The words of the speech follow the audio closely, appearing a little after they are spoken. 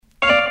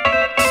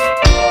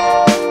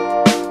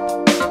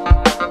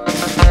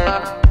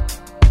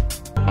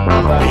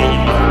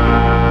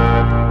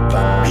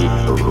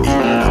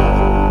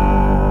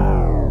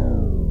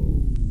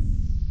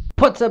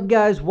What's up,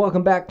 guys?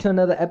 Welcome back to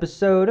another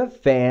episode of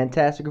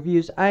Fantastic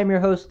Reviews. I am your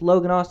host,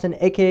 Logan Austin,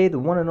 aka the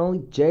one and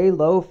only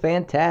J-Lo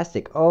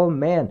Fantastic. Oh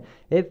man,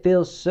 it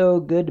feels so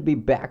good to be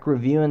back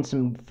reviewing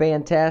some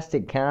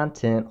fantastic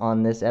content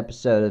on this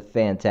episode of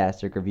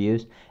Fantastic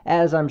Reviews.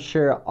 As I'm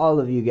sure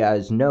all of you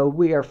guys know,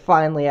 we are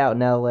finally out in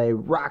LA,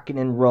 rocking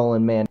and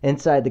rolling, man.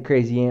 Inside the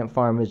Crazy Ant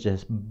Farm is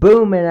just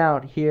booming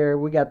out here.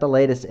 We got the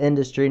latest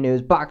industry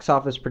news, box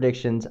office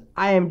predictions,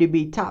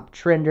 IMDb top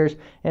trenders,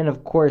 and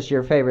of course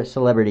your favorite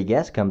celebrity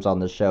guest comes on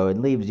the show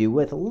and leaves you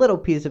with a little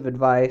piece of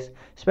advice,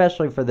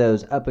 especially for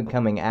those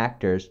up-and-coming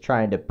actors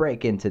trying to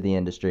break into the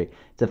industry.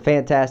 It's a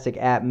fantastic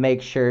app.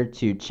 Make sure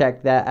to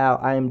check that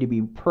out.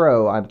 IMDb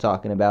Pro I'm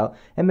talking about.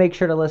 And make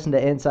sure to listen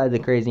to Inside the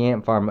Crazy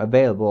Ant Farm,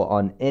 available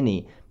on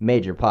any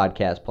major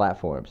podcast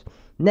platforms.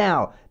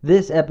 Now,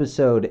 this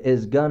episode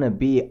is gonna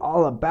be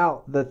all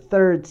about the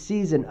third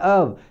season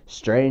of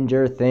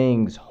Stranger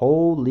Things.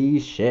 Holy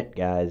shit,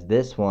 guys.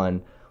 This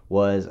one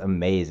was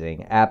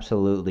amazing.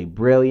 Absolutely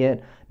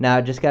brilliant. Now,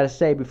 I just gotta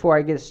say, before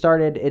I get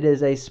started, it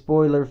is a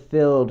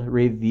spoiler-filled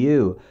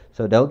review.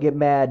 So don't get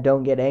mad,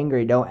 don't get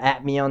angry, don't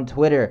at me on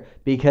Twitter,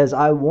 because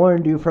I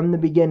warned you from the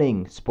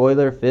beginning.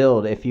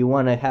 Spoiler-filled. If you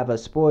want to have a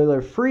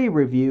spoiler-free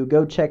review,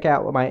 go check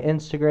out my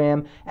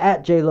Instagram,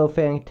 at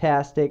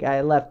JLoFantastic.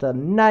 I left a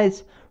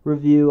nice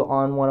review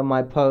on one of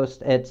my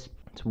posts. It's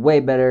way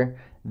better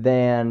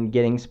than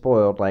getting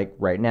spoiled like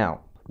right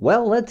now.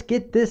 Well, let's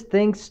get this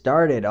thing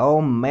started.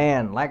 Oh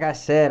man, like I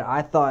said,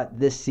 I thought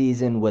this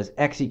season was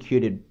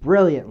executed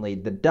brilliantly.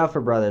 The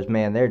Duffer Brothers,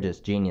 man, they're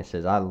just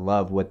geniuses. I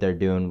love what they're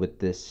doing with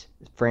this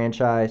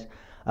franchise.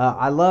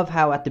 I love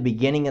how at the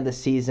beginning of the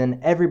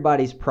season,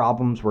 everybody's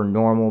problems were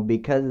normal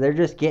because they're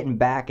just getting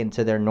back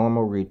into their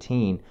normal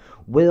routine.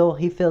 Will,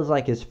 he feels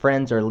like his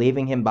friends are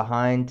leaving him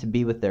behind to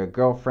be with their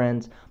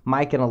girlfriends.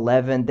 Mike and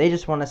Eleven, they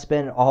just want to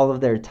spend all of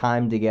their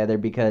time together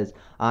because,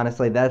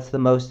 honestly, that's the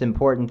most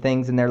important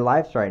things in their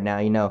lives right now.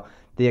 You know,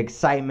 the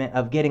excitement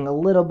of getting a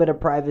little bit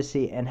of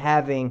privacy and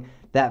having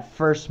that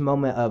first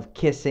moment of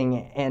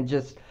kissing and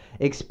just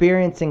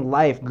experiencing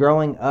life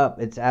growing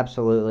up. It's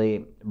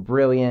absolutely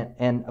brilliant.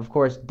 And, of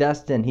course,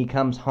 Dustin, he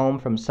comes home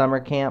from summer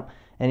camp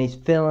and he's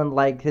feeling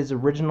like his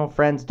original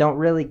friends don't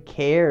really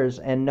cares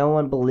and no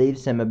one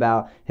believes him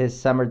about his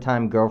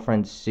summertime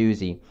girlfriend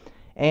Susie.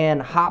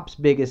 And Hop's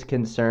biggest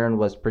concern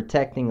was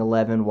protecting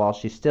Eleven while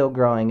she's still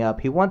growing up.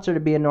 He wants her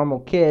to be a normal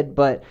kid,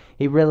 but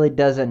he really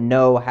doesn't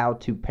know how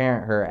to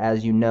parent her.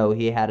 As you know,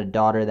 he had a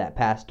daughter that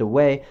passed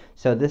away,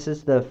 so this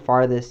is the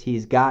farthest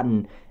he's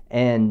gotten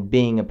in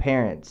being a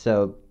parent.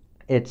 So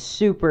it's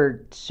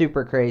super,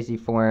 super crazy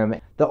for him.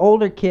 The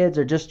older kids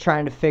are just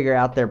trying to figure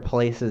out their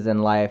places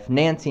in life.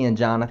 Nancy and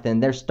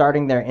Jonathan, they're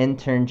starting their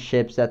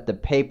internships at the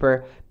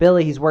paper.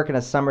 Billy, he's working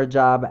a summer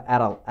job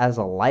as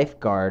a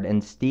lifeguard.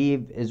 And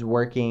Steve is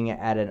working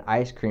at an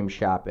ice cream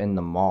shop in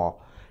the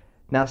mall.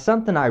 Now,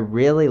 something I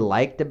really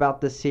liked about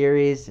the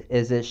series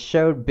is it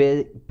showed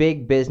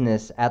big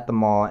business at the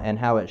mall and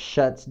how it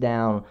shuts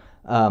down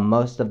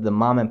most of the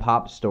mom and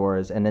pop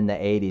stores and in the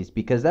 80s,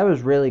 because that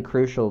was really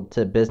crucial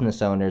to business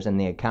owners and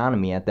the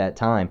economy at that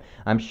time.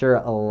 I'm sure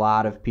a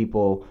lot of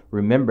people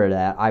remember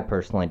that. I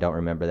personally don't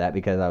remember that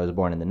because I was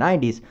born in the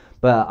 90s,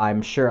 but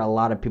I'm sure a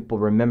lot of people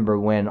remember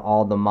when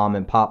all the mom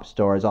and pop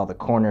stores, all the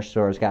corner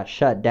stores got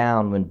shut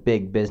down when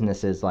big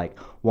businesses like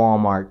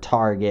Walmart,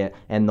 Target,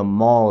 and the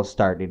malls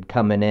started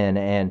coming in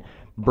and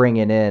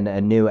bringing in a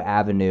new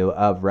avenue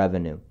of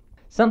revenue.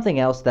 Something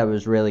else that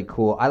was really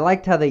cool, I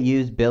liked how they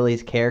used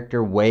Billy's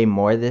character way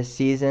more this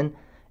season.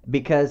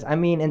 Because, I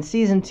mean, in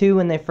season 2,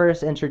 when they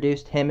first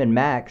introduced him and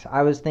Max,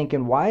 I was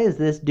thinking, why is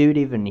this dude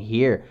even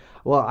here?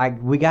 Well,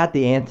 we got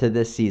the answer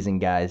this season,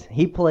 guys.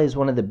 He plays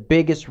one of the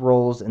biggest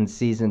roles in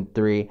season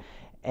 3.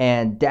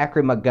 And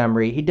Dacre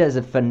Montgomery, he does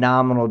a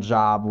phenomenal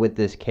job with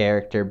this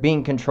character,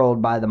 being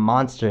controlled by the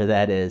monster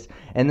that is.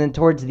 And then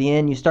towards the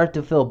end, you start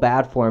to feel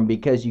bad for him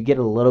because you get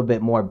a little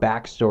bit more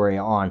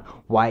backstory on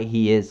why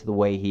he is the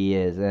way he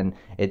is. And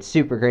it's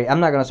super great.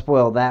 I'm not going to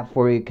spoil that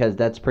for you because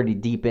that's pretty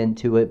deep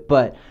into it.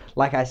 But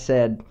like I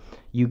said,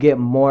 you get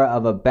more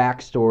of a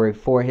backstory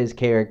for his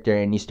character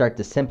and you start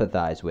to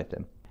sympathize with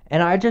him.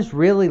 And I just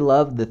really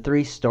love the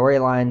 3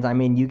 storylines. I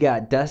mean, you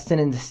got Dustin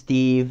and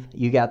Steve,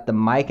 you got the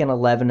Mike and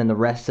Eleven and the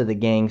rest of the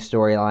gang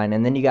storyline,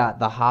 and then you got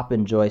the Hop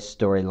and Joyce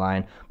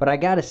storyline. But I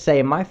gotta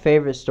say, my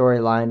favorite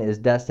storyline is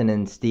Dustin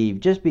and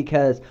Steve, just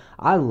because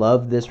I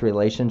love this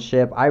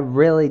relationship. I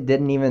really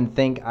didn't even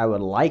think I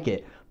would like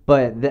it.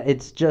 But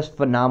it's just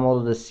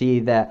phenomenal to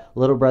see that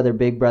little brother,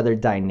 big brother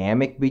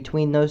dynamic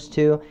between those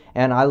two.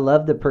 And I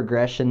love the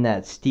progression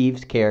that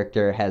Steve's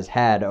character has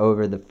had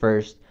over the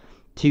first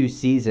 2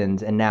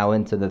 seasons and now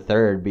into the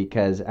third,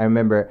 because I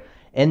remember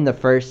in the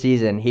first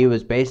season he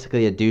was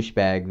basically a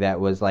douchebag that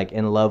was like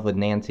in love with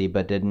Nancy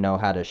but didn't know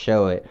how to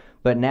show it.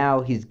 But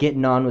now he's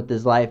getting on with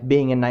his life,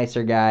 being a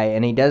nicer guy,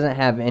 and he doesn't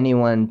have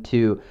anyone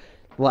to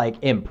like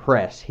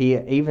impress. He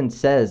even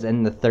says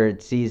in the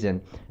third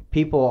season,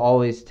 people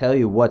always tell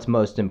you what's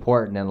most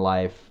important in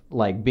life,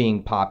 like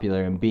being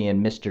popular and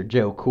being Mr.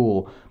 Joe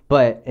Cool,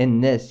 but in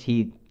this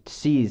he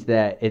sees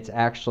that it's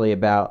actually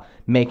about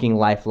making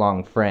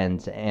lifelong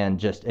friends and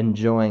just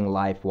enjoying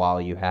life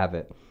while you have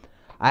it.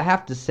 I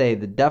have to say,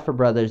 the Duffer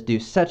Brothers do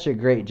such a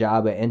great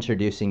job at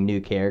introducing new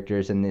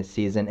characters in this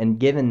season and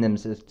giving them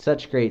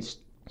such great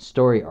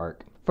story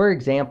arc. For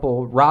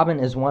example, Robin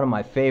is one of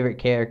my favorite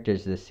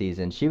characters this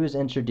season. She was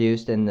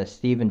introduced in the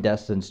Steve and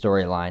Dustin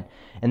storyline,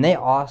 and they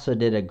also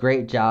did a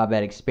great job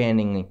at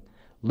expanding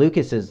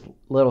Lucas's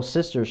little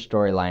sister's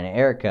storyline,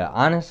 Erica.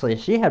 Honestly,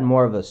 she had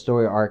more of a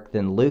story arc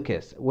than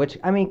Lucas, which,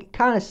 I mean,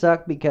 kind of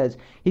sucked because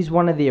he's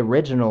one of the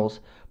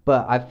originals,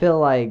 but I feel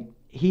like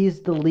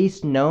he's the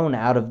least known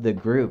out of the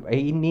group.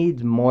 He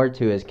needs more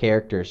to his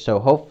character. So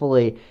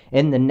hopefully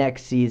in the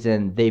next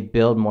season they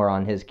build more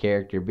on his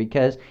character,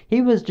 because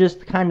he was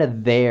just kind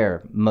of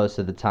there most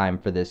of the time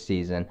for this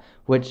season,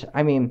 which,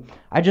 I mean,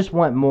 I just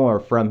want more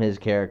from his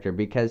character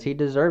because he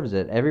deserves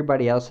it.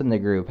 Everybody else in the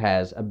group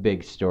has a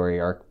big story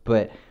arc,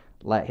 but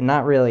like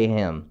not really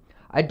him.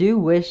 I do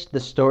wish the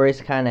stories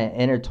kind of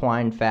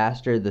intertwined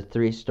faster, the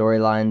three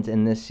storylines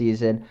in this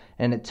season,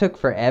 and it took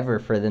forever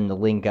for them to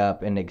link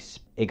up and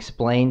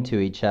explain to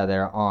each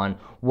other on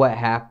what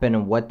happened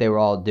and what they were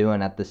all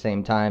doing at the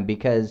same time,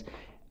 because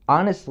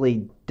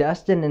honestly,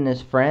 Dustin and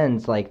his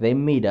friends, like, they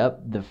meet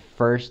up the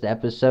first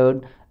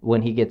episode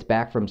when he gets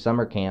back from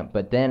summer camp,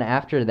 but then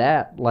after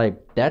that, like,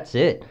 that's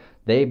it.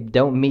 They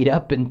don't meet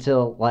up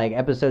until like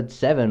episode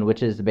 7,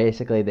 which is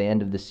basically the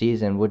end of the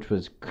season, which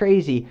was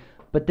crazy.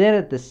 But then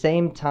at the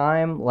same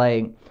time,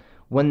 like,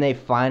 when they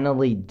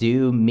finally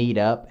do meet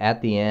up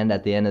at the end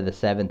of the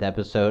 7th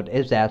episode,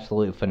 it's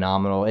absolutely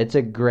phenomenal. It's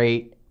a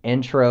great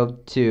intro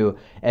to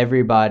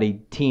everybody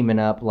teaming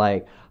up,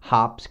 like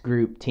Hop's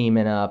group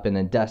teaming up and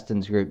then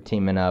Dustin's group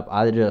teaming up.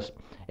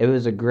 It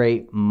was a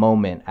great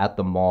moment at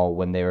the mall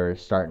when they were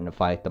starting to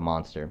fight the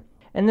monster.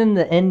 And then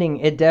the ending,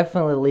 it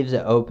definitely leaves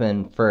it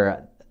open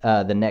for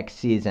the next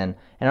season,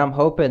 and I'm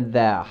hoping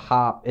that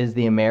Hop is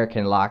the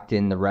American locked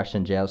in the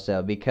Russian jail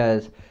cell,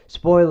 because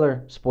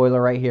spoiler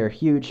right here,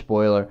 huge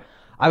spoiler,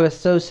 I was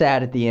so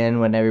sad at the end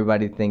when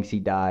everybody thinks he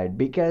died,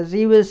 because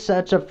he was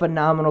such a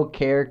phenomenal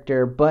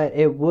character, but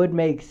it would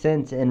make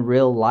sense in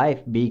real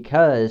life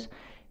because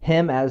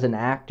him as an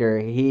actor,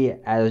 he,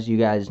 as you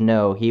guys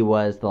know, he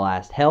was the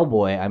last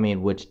Hellboy, I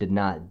mean, which did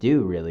not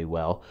do really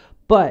well.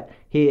 But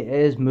he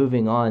is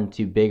moving on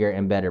to bigger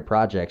and better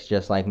projects,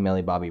 just like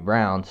Millie Bobby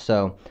Brown.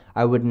 So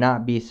I would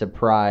not be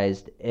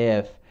surprised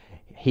if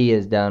he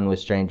is done with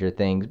Stranger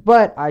Things.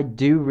 But I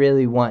do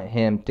really want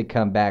him to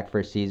come back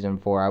for season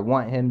 4. I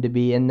want him to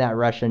be in that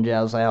Russian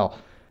jail cell.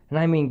 And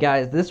I mean,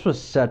 guys, this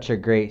was such a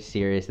great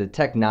series. The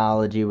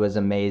technology was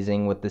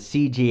amazing with the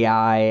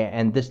CGI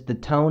and the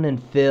tone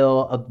and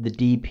feel of the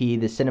DP,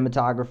 the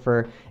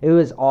cinematographer. It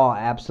was all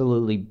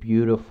absolutely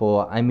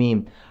beautiful. I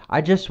mean,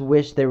 I just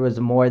wish there was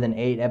more than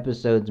 8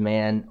 episodes,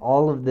 man.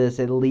 All of this,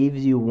 it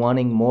leaves you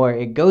wanting more.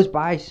 It goes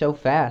by so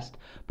fast.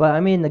 But I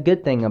mean, the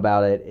good thing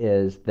about it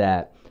is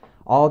that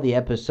all the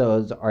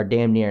episodes are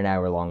damn near an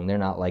hour long. They're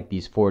not like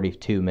these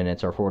 42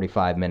 minutes or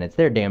 45 minutes.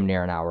 They're damn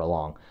near an hour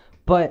long.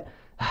 But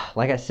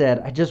like I said,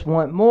 I just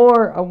want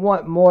more. I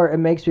want more. It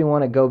makes me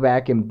want to go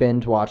back and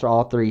binge watch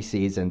all 3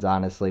 seasons,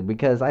 honestly,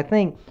 because I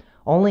think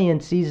only in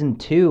season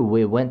 2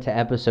 we went to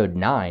episode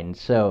 9,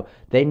 so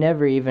they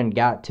never even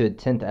got to a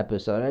 10th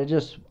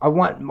episode. I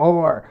want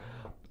more,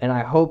 and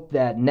I hope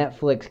that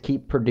Netflix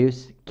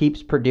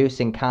keeps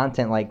producing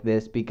content like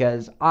this,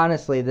 because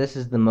honestly, this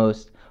is the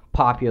most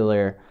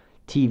popular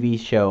TV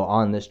show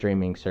on the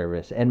streaming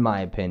service, in my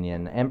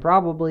opinion, and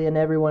probably in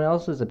everyone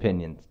else's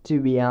opinion,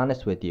 to be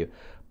honest with you.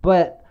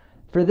 But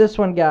for this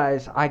one,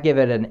 guys, I give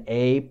it an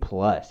A+.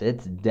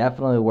 It's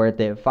definitely worth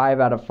it. 5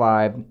 out of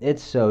 5.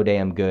 It's so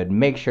damn good.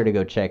 Make sure to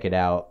go check it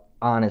out.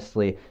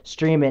 Honestly,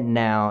 stream it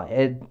now.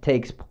 It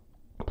takes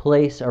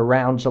place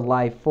around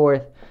July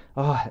 4th.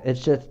 Oh,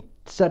 it's just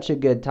such a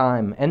good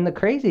time. And the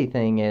crazy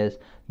thing is,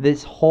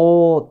 this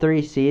whole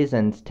 3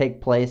 seasons take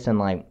place in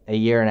like a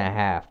year and a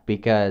half,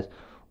 because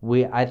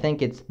I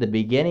think it's the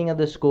beginning of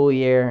the school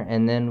year,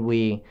 and then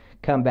we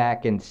come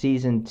back in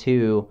season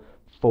 2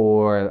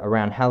 for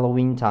around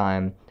Halloween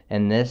time,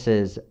 and this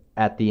is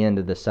at the end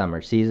of the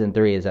summer. Season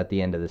 3 is at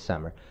the end of the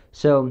summer.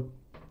 So,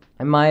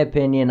 in my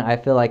opinion, I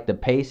feel like the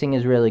pacing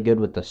is really good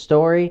with the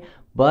story,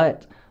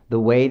 but the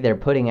way they're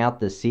putting out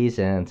the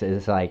seasons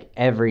is like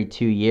every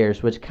 2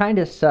 years, which kind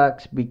of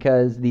sucks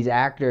because these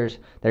actors,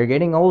 they're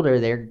getting older.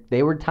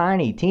 They were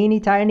teeny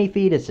tiny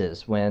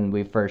fetuses when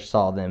we first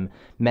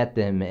met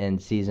them in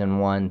season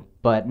 1,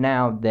 but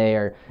now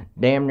they're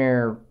damn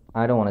near,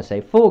 I don't want to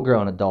say full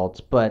grown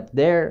adults, but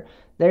they're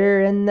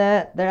in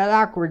that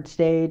awkward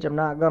stage, I'm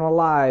not gonna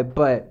lie.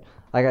 But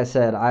like I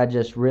said, I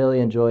just really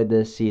enjoyed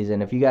this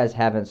season. If you guys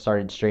haven't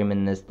started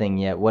streaming this thing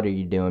yet, what are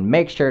you doing?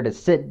 Make sure to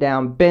sit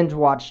down, binge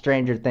watch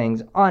Stranger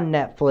Things on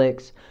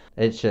Netflix.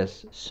 It's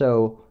just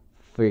so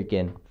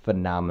freaking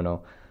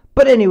phenomenal.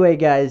 But anyway,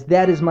 guys,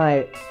 that is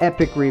my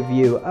epic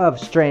review of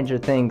Stranger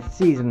Things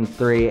Season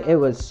 3. It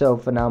was so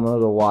phenomenal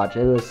to watch.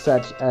 It was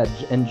such an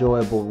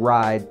enjoyable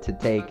ride to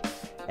take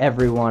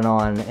everyone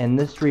on. And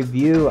this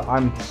review,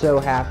 I'm so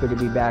happy to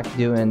be back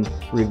doing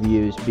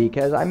reviews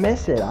because I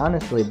miss it,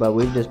 honestly. But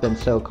we've just been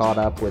so caught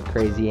up with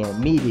Crazy Ant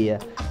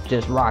Media,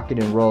 just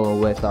rocking and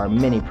rolling with our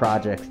mini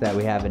projects that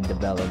we have in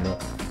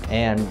development.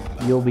 And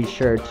you'll be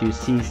sure to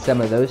see some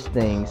of those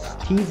things,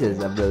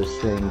 teases of those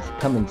things,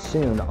 coming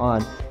soon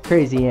on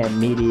Crazy Ant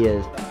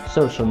Media's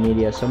social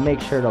media. So make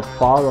sure to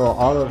follow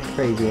all of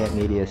Crazy Ant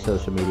Media's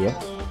social media.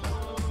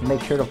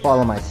 Make sure to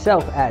follow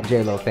myself at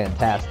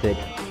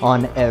JLoFantastic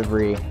on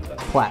every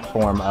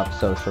platform of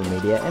social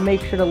media. And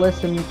make sure to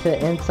listen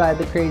to Inside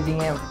the Crazy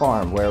Ant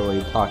Farm, where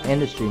we talk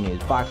industry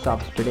news, box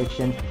office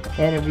predictions,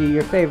 interview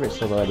your favorite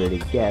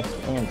celebrity guests,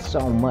 and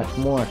so much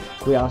more.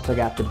 We also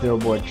got the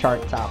Billboard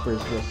chart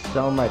toppers. There's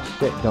so much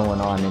shit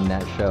going on in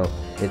that show.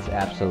 It's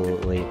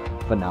absolutely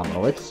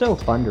phenomenal. It's so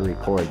fun to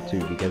record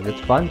too, because it's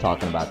fun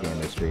talking about the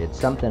industry. It's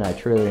something I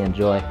truly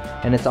enjoy,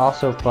 and it's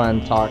also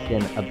fun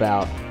talking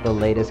about the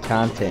latest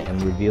content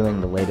and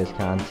reviewing the latest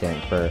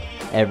content for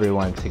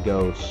everyone to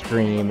go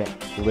stream,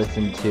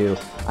 listen to.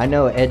 I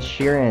know Ed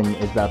Sheeran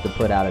is about to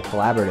put out a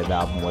collaborative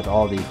album with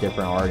all these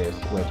different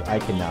artists, which I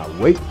cannot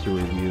wait to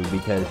review,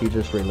 because he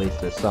just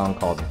released a song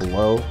called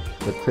Blow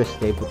with Chris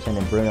Stapleton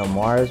and Bruno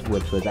Mars,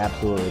 which was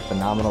absolutely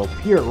phenomenal,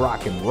 pure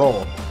rock and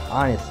roll,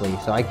 honestly.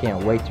 So I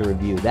can't wait to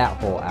review that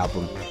whole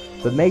album.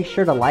 But make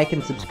sure to like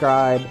and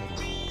subscribe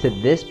to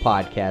this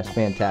podcast,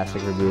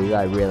 Fantastic Reviews.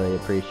 I really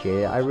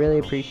appreciate it. I really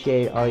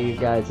appreciate all you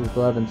guys'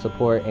 love and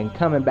support and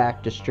coming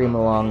back to stream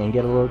along and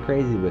get a little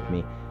crazy with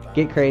me.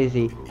 Get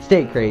crazy,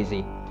 stay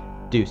crazy.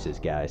 Deuces,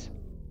 guys.